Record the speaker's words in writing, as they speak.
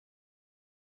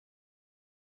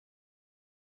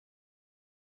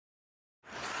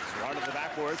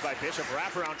backboards by Bishop.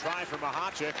 Wraparound try for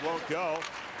Mahachik, won't go.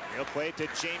 He'll play it to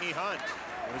Jamie Hunt,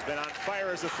 who's been on fire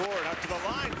as a forward. Up to the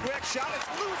line, quick shot, it's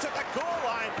loose at the goal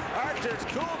line. Arthur's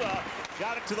Kulda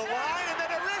got it to the line, and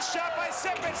then a wrist shot by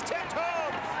Sippich, tipped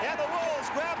home, and the Wolves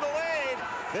grab the lead.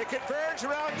 They converge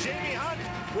around Jamie Hunt.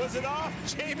 Was it off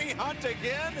Jamie Hunt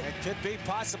again? It could be,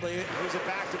 possibly. Moves it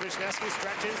back to Wisniewski,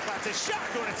 stretches, that's a shot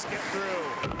going to skip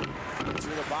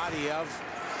through the body of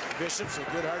Bishop, so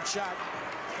good hard shot.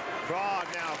 Krog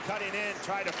now cutting in,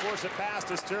 tried to force it past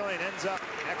to Sterling, ends up,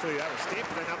 actually that was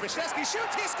Stapleton. Now Wisniewski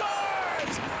shoots, he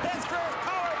scores! His first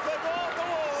power play goal of the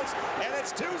Wolves, and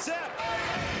it's 2-zip.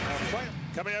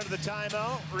 Coming out of the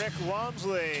timeout, Rick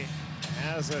Walmsley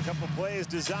has a couple plays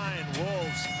designed.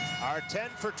 Wolves are 10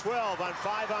 for 12 on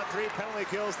 5-on-3 penalty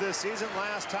kills this season.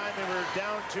 Last time they were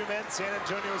down 2 men, San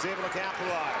Antonio was able to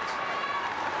capitalize.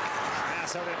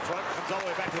 Pass out in front, comes all the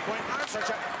way back to the point. Armstrong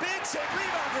shot, big save,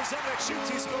 rebound for Zemlik, shoots,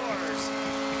 he scores.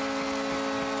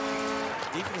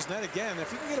 Deep in his net again.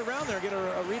 If you can get around there, get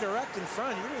a redirect in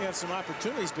front, you're going to have some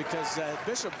opportunities because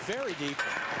Bishop very deep.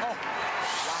 Oh,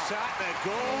 shot and a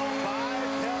goal by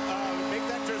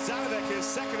Migdal Drazanovic, his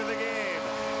second of the game.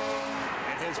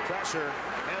 And his pressure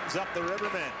hems up the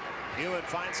Rivermen. Ewan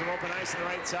finds some open ice on the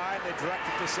right side. They direct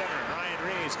it to center. Ryan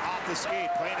Reeves off the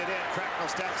skate, playing it in. Cracknell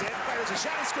steps in, fires a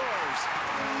shot, and scores.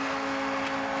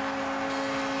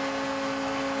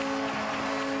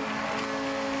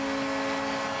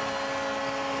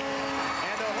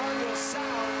 And the horn will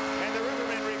sound, and the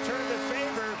Rivermen return the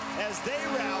favor as they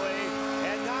rally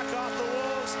and knock off the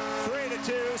Wolves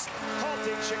 3-2,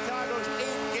 halting Chicago.